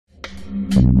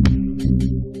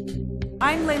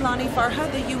I'm Leilani Farha,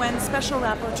 the UN Special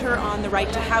Rapporteur on the Right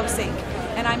to Housing,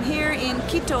 and I'm here in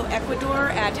Quito, Ecuador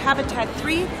at Habitat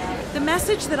 3. The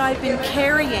message that I've been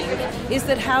carrying is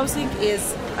that housing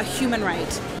is a human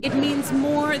right. It means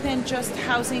more than just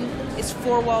housing is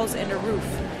four walls and a roof.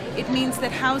 It means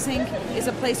that housing is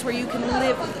a place where you can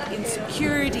live in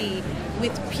security,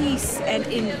 with peace, and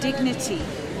in dignity.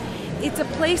 It's a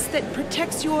place that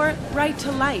protects your right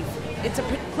to life. It's a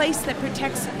place that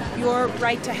protects your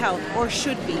right to health, or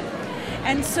should be.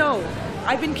 And so,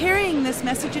 I've been carrying this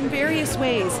message in various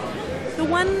ways. The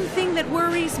one thing that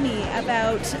worries me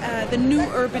about the new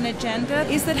urban agenda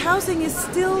is that housing is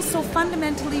still so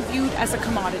fundamentally viewed as a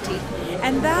commodity.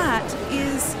 And that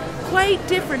is quite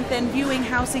different than viewing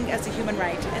housing as a human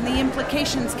right. And the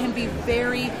implications can be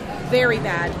very, very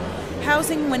bad.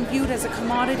 Housing, when viewed as a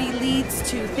commodity, leads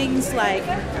to things like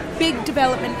big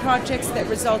development projects that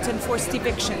result in forced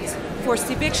evictions. Forced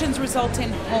evictions result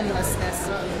in homelessness.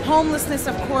 Homelessness,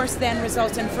 of course, then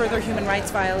results in further human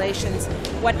rights violations.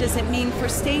 What does it mean for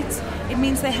states? It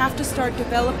means they have to start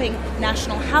developing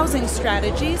national housing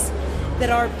strategies that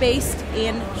are based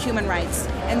in human rights,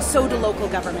 and so do local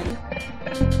government.